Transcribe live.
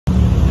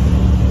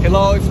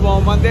Hello, it's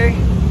MoMonday.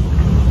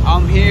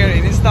 I'm here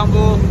in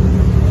Istanbul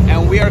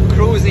and we are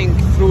cruising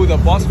through the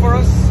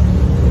Bosphorus.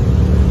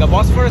 The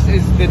Bosphorus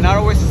is the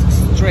narrowest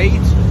strait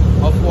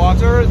of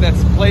water that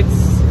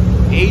splits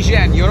Asia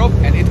and Europe,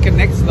 and it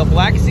connects the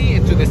Black Sea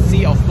into the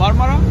Sea of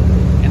Marmara,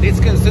 and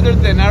it's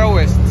considered the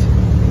narrowest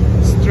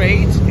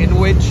strait in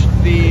which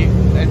the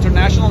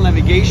international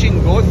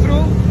navigation goes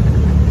through.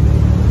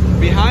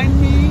 Behind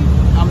me,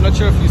 I'm not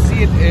sure if you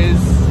see it,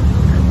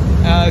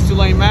 is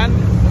Sulaiman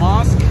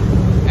Mosque,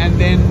 and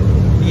then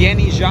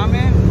Yeni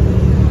Jame,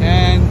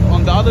 and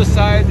on the other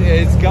side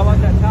is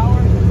Galata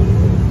Tower.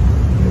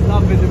 It's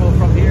not visible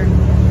from here,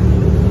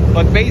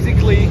 but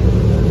basically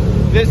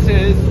this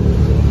is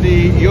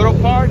the Europe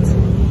part,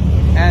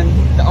 and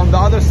on the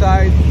other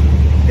side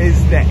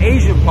is the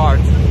Asian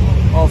part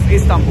of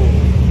Istanbul.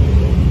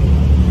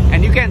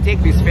 And you can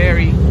take this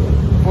ferry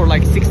for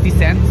like 60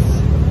 cents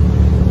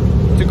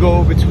to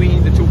go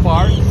between the two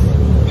parts.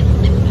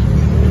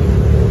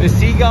 The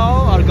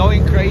seagulls are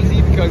going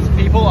crazy because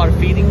people are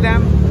feeding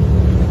them.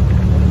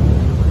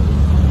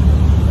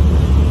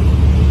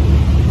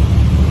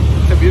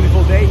 It's a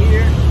beautiful day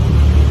here.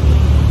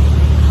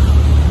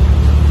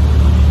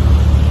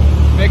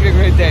 Make it a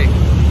great day.